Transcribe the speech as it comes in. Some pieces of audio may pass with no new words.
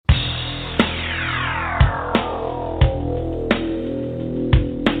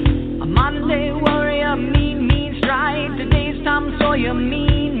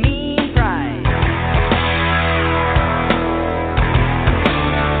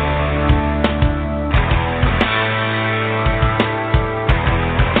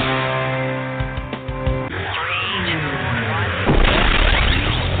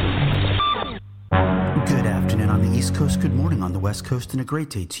Coast, and a great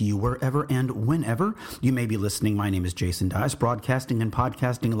day to you wherever and whenever you may be listening. My name is Jason Dias, broadcasting and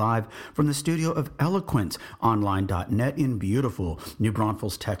podcasting live from the studio of EloquentOnline.net in beautiful New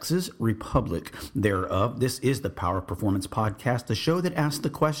Braunfels, Texas, Republic thereof. This is the Power Performance Podcast, the show that asks the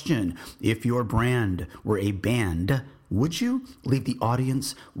question, if your brand were a band, would you leave the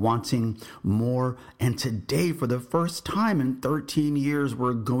audience wanting more? And today, for the first time in 13 years,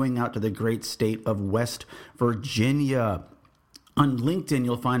 we're going out to the great state of West Virginia. On LinkedIn,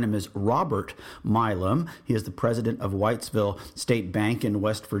 you'll find him as Robert Milam. He is the president of Whitesville State Bank in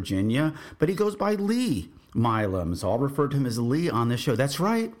West Virginia, but he goes by Lee Milam, so I'll refer to him as Lee on this show. That's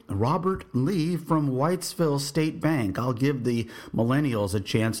right, Robert Lee from Whitesville State Bank. I'll give the millennials a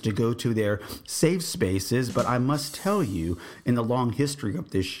chance to go to their safe spaces, but I must tell you, in the long history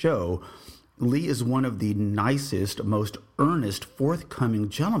of this show, Lee is one of the nicest, most earnest, forthcoming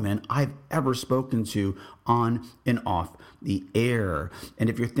gentlemen I've ever spoken to on and off the air. And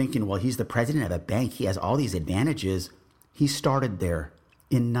if you're thinking, well, he's the president of a bank, he has all these advantages, he started there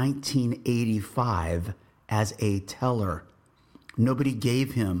in 1985 as a teller. Nobody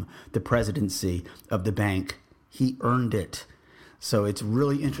gave him the presidency of the bank. He earned it. So it's a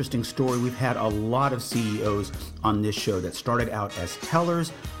really interesting story. We've had a lot of CEOs on this show that started out as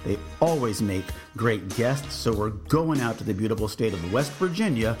tellers. They always make great guests. So we're going out to the beautiful state of West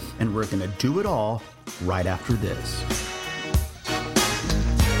Virginia, and we're going to do it all right after this.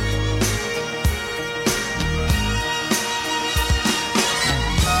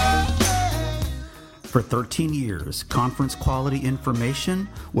 For 13 years, conference quality information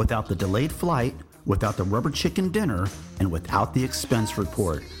without the delayed flight, without the rubber chicken dinner, and without the expense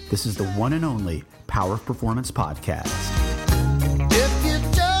report. This is the one and only Power Performance Podcast. If you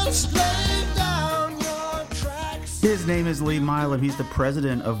just lay down your tracks. His name is Lee Milam. He's the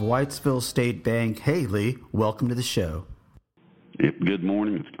president of Whitesville State Bank. Hey, Lee, welcome to the show. Yep, good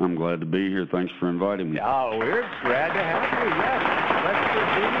morning. I'm glad to be here. Thanks for inviting me. Oh, we're glad to have you. Yes, West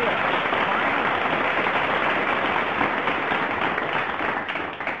Virginia.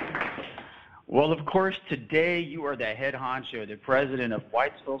 Well, of course, today you are the head honcho, the president of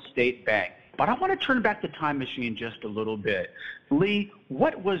Whitesville State Bank. But I want to turn back the time machine just a little bit. Lee,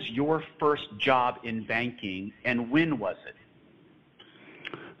 what was your first job in banking, and when was it?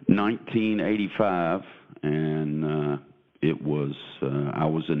 1985, and it was I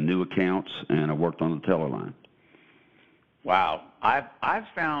was in new accounts, and I worked on the teller line. Wow. I've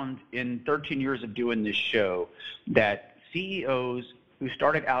found in 13 years of doing this show that CEOs who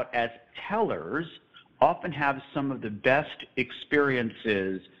started out as tellers often have some of the best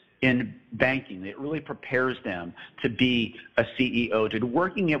experiences in banking. It really prepares them to be a CEO, to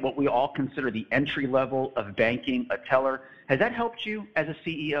working at what we all consider the entry level of banking, a teller. Has that helped you as a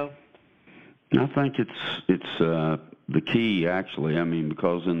CEO? I think it's the key, actually. I mean,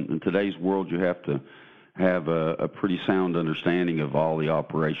 because in today's world, you have to have a pretty sound understanding of all the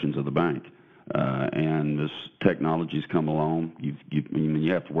operations of the bank. And as technology's come along, you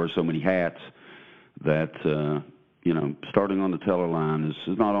have to wear so many hats that, starting on the teller line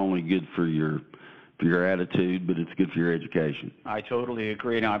is not only good for your attitude, but it's good for your education. I totally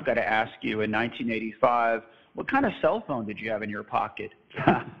agree. Now, I've got to ask you, in 1985, what kind of cell phone did you have in your pocket?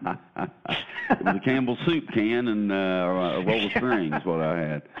 It was a Campbell soup can and a roll of string is what I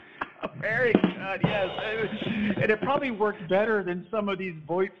had. Very good, yes. And it probably worked better than some of these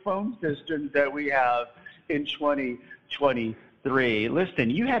VoIP phone systems that we have in 2023. Listen,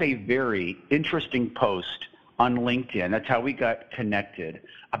 you had a very interesting post on LinkedIn, that's how we got connected,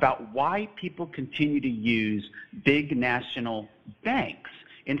 about why people continue to use big national banks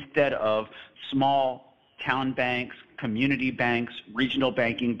instead of small town banks, community banks, regional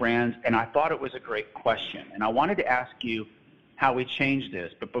banking brands. And I thought it was a great question. And I wanted to ask you how we change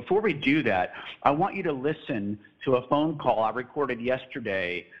this. But before we do that, I want you to listen to a phone call I recorded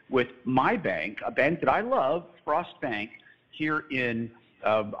yesterday with my bank, a bank that I love, Frost Bank, here in,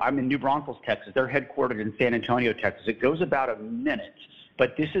 I'm in New Braunfels, Texas. They're headquartered in San Antonio, Texas. It goes about a minute,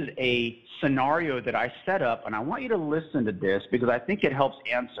 but this is a scenario that I set up, and I want you to listen to this because I think it helps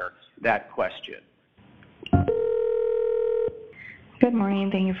answer that question. Good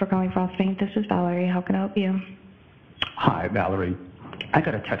morning. Thank you for calling Frost Bank. This is Valerie. How can I help you? Hi, Valerie. I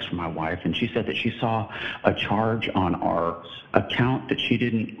got a text from my wife, and she said that she saw a charge on our account that she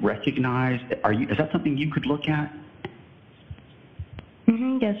didn't recognize. Is that something you could look at?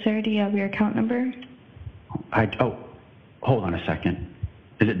 Yes, sir. Do you have your account number? Hold on a second.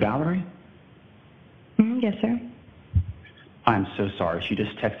 Is it Valerie? Yes, sir. I'm so sorry. She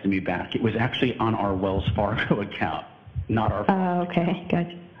just texted me back. It was actually on our Wells Fargo account, not our. Oh, okay.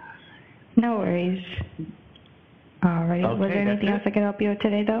 Gotcha. No worries. All right. Was there anything else I could help you with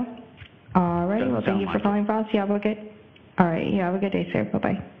today, though? All right. Well, thank you for calling, Ross. You have a good. All right. You have a good day, sir.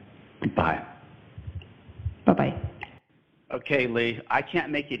 Bye-bye. Bye. Bye-bye. Okay, Lee, I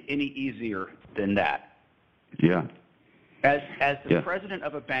can't make it any easier than that. Yeah. As the president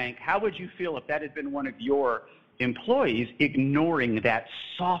of a bank, how would you feel if that had been one of your employees ignoring that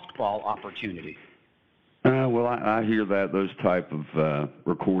softball opportunity? Well, I hear those type of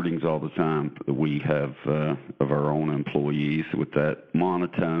recordings all the time that we have of our own employees with that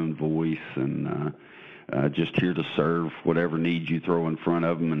monotone voice and just here to serve whatever needs you throw in front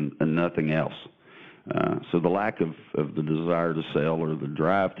of them and nothing else. So the lack of the desire to sell or the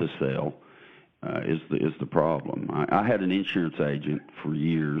drive to sell is the problem. I had an insurance agent for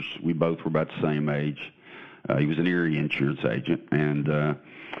years. We both were about the same age. He was an Erie insurance agent, and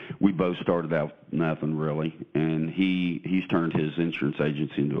we both started out nothing really. And he's turned his insurance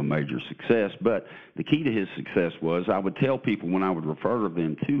agency into a major success. But the key to his success was I would tell people when I would refer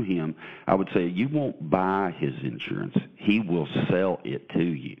them to him, I would say, you won't buy his insurance. He will sell it to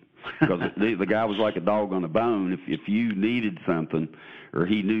you. Because the guy was like a dog on a bone. If you needed something or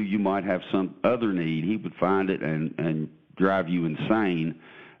he knew you might have some other need, he would find it and drive you insane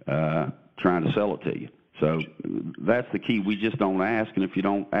trying to sell it to you. So that's the key. We just don't ask, and if you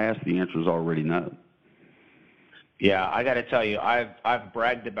don't ask, the answer is already no. Yeah, I got to tell you, I've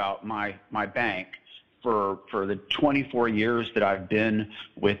bragged about my bank for the 24 years that I've been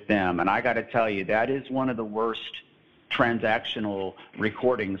with them, and I got to tell you, that is one of the worst transactional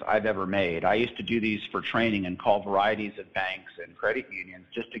recordings I've ever made. I used to do these for training and call varieties of banks and credit unions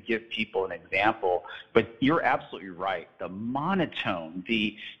just to give people an example. But you're absolutely right. The monotone,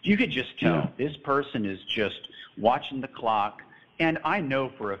 you could just tell this person is just watching the clock. And I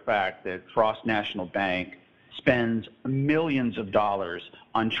know for a fact that Frost National Bank spends millions of dollars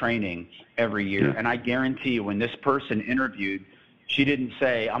on training every year. And I guarantee you when this person interviewed, she didn't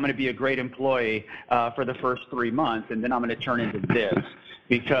say, I'm going to be a great employee for the first 3 months, and then I'm going to turn into this,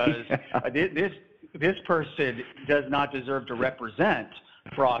 because this person does not deserve to represent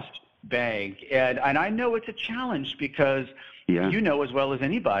Frost Bank. And I know it's a challenge because you know as well as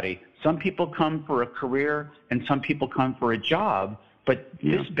anybody, some people come for a career and some people come for a job. But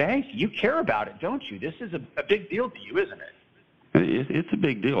this bank, you care about it, don't you? This is a big deal to you, isn't it? It's a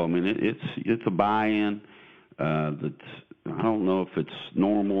big deal. I mean, it's a buy-in that's, I don't know if it's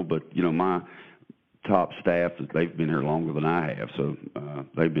normal, but, you know, my top staff, they've been here longer than I have, so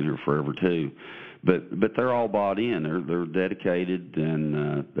they've been here forever too. But they're all bought in. They're dedicated,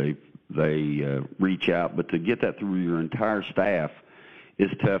 and they reach out. But to get that through your entire staff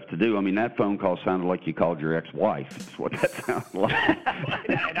is tough to do. I mean, that phone call sounded like you called your ex-wife. That's what that sounded like.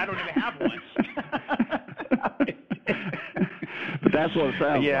 And I don't even have one. But that's what it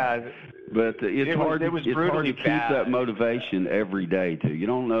sounds like. But it's hard to keep that motivation every day, too. You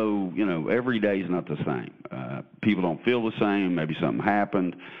don't know, every day is not the same. People don't feel the same. Maybe something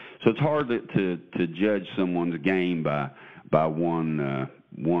happened. So it's hard to judge someone's game by one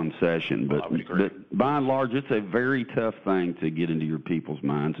session. But by and large, it's a very tough thing to get into your people's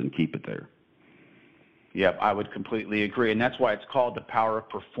minds and keep it there. Yep, I would completely agree. And that's why it's called the power of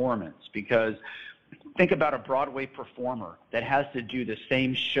performance, because think about a Broadway performer that has to do the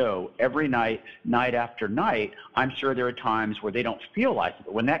same show every night, night after night. I'm sure there are times where they don't feel like it.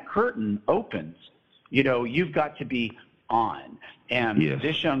 But when that curtain opens, you've got to be on. And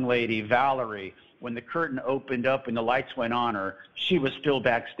this young lady, Valerie, when the curtain opened up and the lights went on her, she was still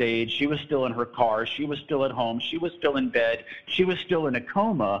backstage. She was still in her car. She was still at home. She was still in bed. She was still in a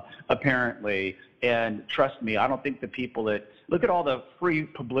coma, apparently. And trust me, I don't think the people that look at all the free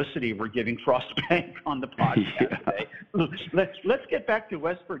publicity we're giving Frost Bank on the podcast today. Let's get back to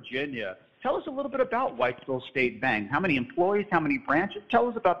West Virginia. Tell us a little bit about Whitesville State Bank. How many employees? How many branches? Tell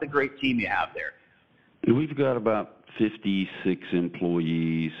us about the great team you have there. We've got about 56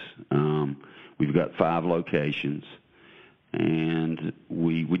 employees. We've got 5 locations, and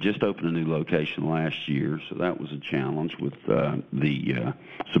we just opened a new location last year, so that was a challenge with the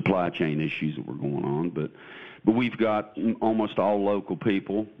supply chain issues that were going on. But we've got almost all local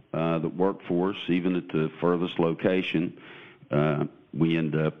people that work for us, even at the furthest location. We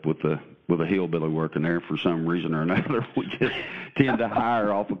end up with a hillbilly working there for some reason or another. We just tend to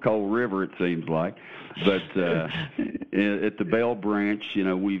hire off of Coal River, it seems like. But at the Bell branch,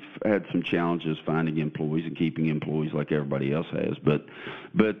 we've had some challenges finding employees and keeping employees like everybody else has. But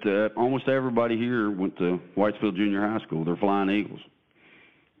almost everybody here went to Whitesville Junior High School. They're Flying Eagles.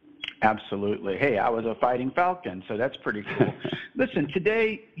 Absolutely. Hey, I was a Fighting Falcon, so that's pretty cool. Listen,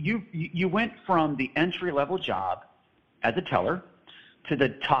 today you went from the entry-level job as a teller to the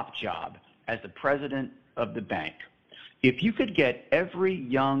top job as the president of the bank. if you could get every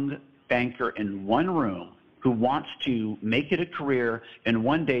young banker in one room who wants to make it a career and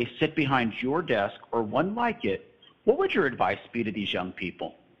one day sit behind your desk or one like it, what would your advice be to these young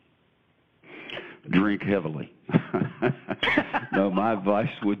people? Drink heavily. No, my advice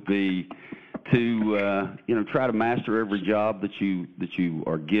would be to try to master every job that you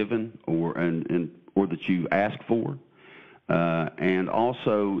are given or that you ask for, and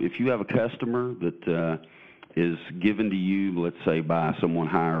also if you have a customer that is given to you, let's say by someone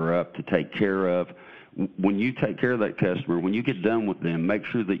higher up to take care of. When you take care of that customer, when you get done with them, make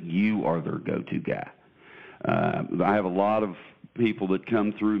sure that you are their go-to guy. I have a lot of people that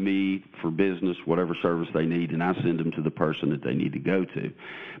come through me for business, whatever service they need, and I send them to the person that they need to go to.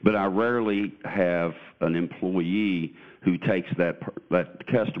 But I rarely have an employee who takes that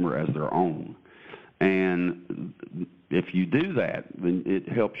customer as their own. And if you do that, then it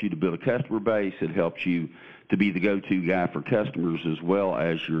helps you to build a customer base. It helps you to be the go-to guy for customers as well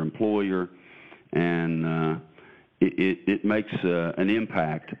as your employer. And it makes an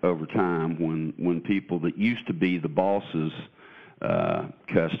impact over time when people that used to be the boss's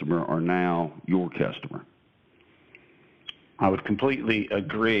customer are now your customer. I would completely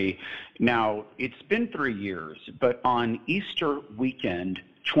agree. Now, it's been 3 years, but on Easter weekend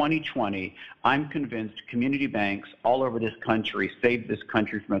 2020, I'm convinced community banks all over this country saved this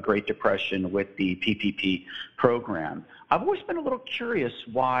country from a Great Depression with the PPP program. I've always been a little curious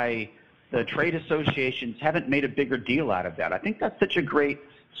why the trade associations haven't made a bigger deal out of that. I think that's such a great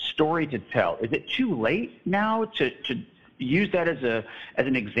story to tell. Is it too late now to use that as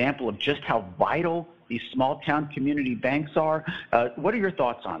an example of just how vital these small town community banks are? What are your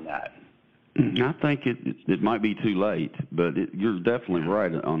thoughts on that? I think it might be too late, but you're definitely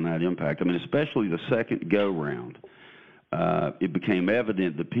right on that impact. I mean, especially the second go-round, it became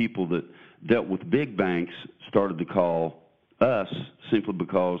evident that people that dealt with big banks started to call us simply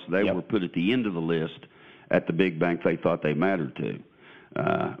because they were put at the end of the list at the big bank they thought they mattered to.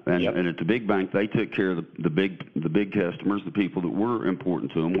 And at the big bank, they took care of the big customers, the people that were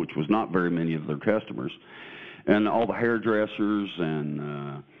important to them, which was not very many of their customers, and all the hairdressers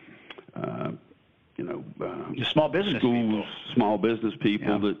and small business schools, people. Small business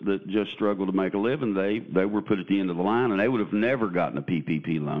people that just struggle to make a living. They were put at the end of the line, and they would have never gotten a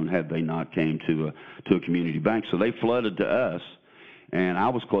PPP loan had they not came to a community bank. So they flooded to us. And I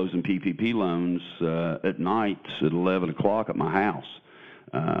was closing PPP loans at night at 11 o'clock at my house.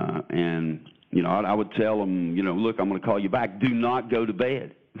 And I would tell them, look, I'm going to call you back. Do not go to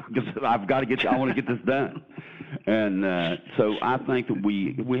bed because I want to get this done. And so I think that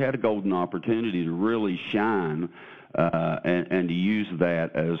we had a golden opportunity to really shine and to use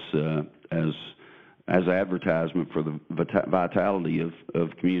that as advertisement for the vitality of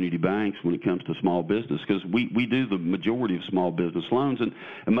community banks when it comes to small business, because we do the majority of small business loans, and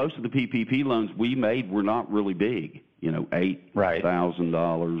most of the PPP loans we made were not really big,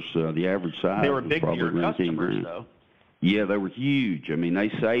 $8,000. The average size they were was big probably for your around customers, $10,000. though. Yeah, they were huge. I mean, they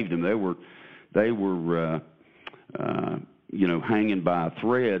saved them. They were hanging by a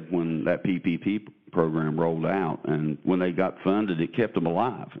thread when that PPP program rolled out, and when they got funded, it kept them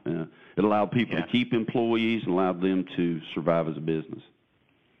alive. It allowed people to keep employees and allowed them to survive as a business.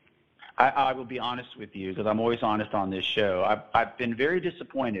 I will be honest with you, because I'm always honest on this show. I've been very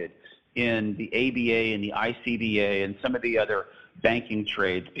disappointed in the ABA and the ICBA and some of the other banking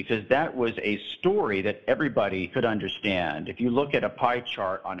trades, because that was a story that everybody could understand. If you look at a pie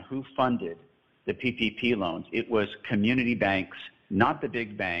chart on who funded the PPP loans, it was community banks, not the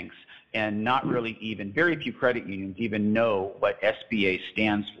big banks, and not really even, very few credit unions even know what SBA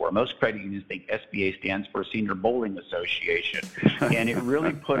stands for. Most credit unions think SBA stands for Senior Bowling Association. And it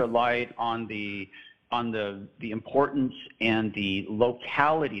really put a light on the importance and the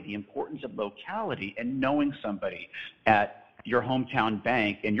importance of locality and knowing somebody at your hometown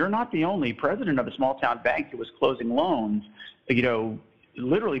bank. And you're not the only president of a small town bank who was closing loans,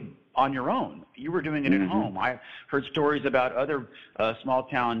 literally on your own. You were doing it at home. I heard stories about other small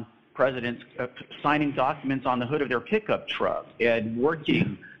town presidents signing documents on the hood of their pickup truck and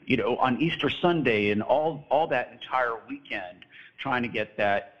working, on Easter Sunday and all that entire weekend trying to get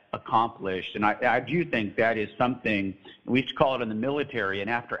that accomplished. And I do think that is something, we used to call it in the military an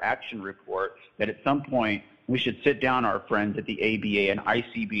after-action report, that at some point we should sit down our friends at the ABA and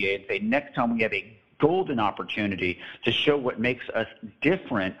ICBA and say, next time we have a golden opportunity to show what makes us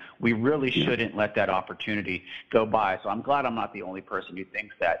different, we really shouldn't let that opportunity go by. So I'm glad I'm not the only person who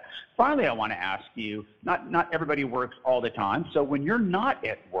thinks that. Finally, I want to ask you, not everybody works all the time, so when you're not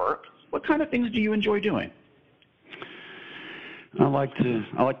at work, what kind of things do you enjoy doing? I like to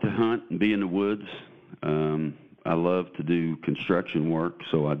hunt and be in the woods. I love to do construction work,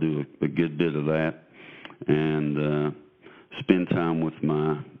 so I do a good bit of that, and spend time with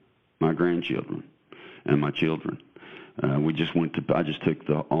my grandchildren and my children. I just took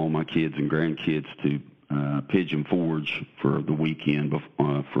all my kids and grandkids to Pigeon Forge for the weekend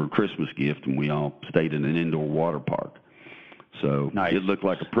for a Christmas gift, and we all stayed in an indoor water park. So nice. It looked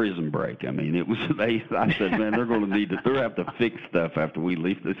like a prison break. I mean, I said, man, they're going to they'll have to fix stuff after we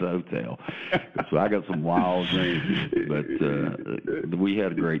leave this hotel. So I got some wild dreams, but we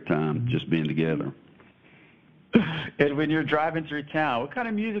had a great time just being together. And when you're driving through town, what kind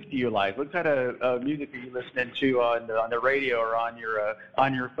of music do you like? What kind of music are you listening to on the radio or on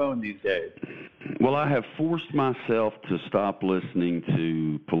your phone these days? Well, I have forced myself to stop listening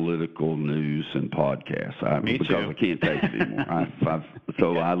to political news and podcasts. Me too. Because I can't take it anymore.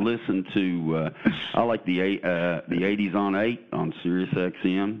 So I listen to I like the 80s on 8 on Sirius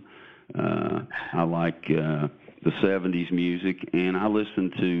XM. I like the 70s music, and I listen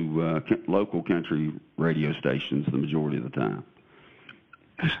to local country radio stations the majority of the time.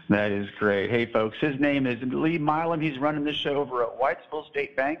 That is great. Hey, folks, his name is Lee Milam. He's running this show over at Whitesville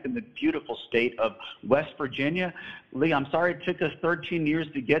State Bank in the beautiful state of West Virginia. Lee, I'm sorry it took us 13 years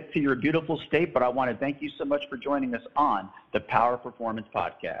to get to your beautiful state, but I want to thank you so much for joining us on the Power Performance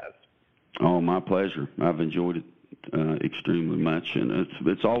Podcast. Oh, my pleasure. I've enjoyed it extremely much, and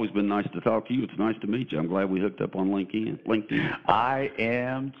it's always been nice to talk to you. It's nice to meet you. I'm glad we hooked up on LinkedIn. I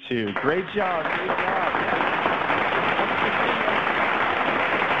am too. Great job. Yeah.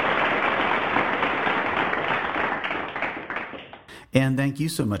 And thank you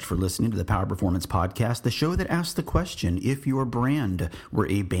so much for listening to the Power Performance Podcast, the show that asks the question, if your brand were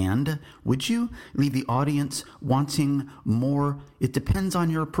a band, would you leave the audience wanting more? It depends on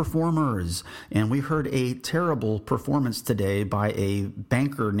your performers. And we heard a terrible performance today by a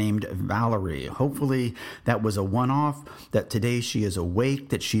banker named Valerie. Hopefully that was a one-off, that today she is awake,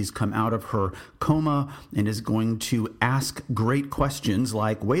 that she's come out of her coma and is going to ask great questions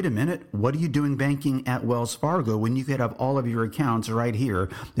like, wait a minute, what are you doing banking at Wells Fargo when you could have all of your accounts right here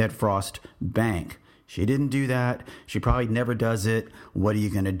at Frost Bank? She didn't do that. She probably never does it. What are you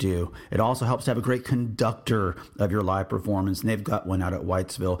going to do? It also helps to have a great conductor of your live performance, and they've got one out at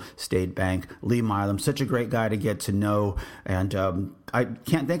Whitesville State Bank. Lee Milam, such a great guy to get to know, and I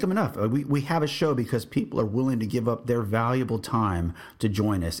can't thank him enough. We have a show because people are willing to give up their valuable time to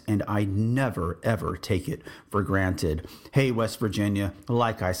join us, and I never, ever take it for granted. Hey, West Virginia,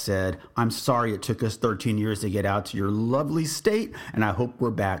 like I said, I'm sorry it took us 13 years to get out to your lovely state, and I hope we're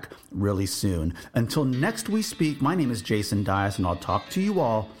back really soon. Until next we speak, my name is Jason Dias, and I'll talk to you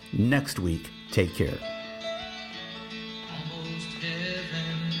all next week. Take care. Almost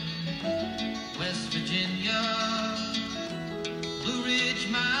heaven, West Virginia, Blue Ridge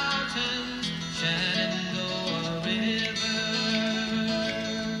Mountains, Shenandoah River.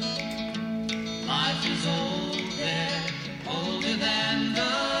 Life is old there, older than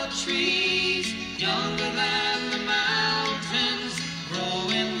the trees, younger than the mountains,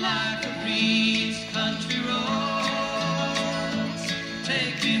 growing like a breeze. Country roads,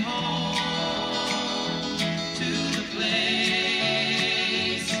 take me home to the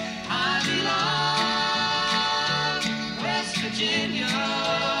place I belong, West Virginia,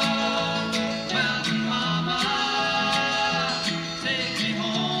 Mountain Mama, take me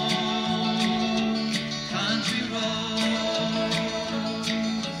home, country roads,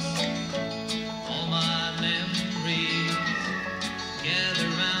 all my memories gather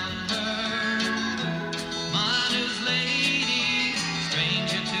round her, miner's lady,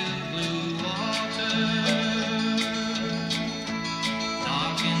 stranger to blue water,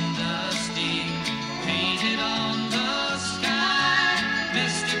 dark and dusty, painted on the sky,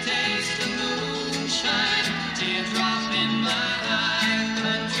 misty taste of moonshine, teardrop in my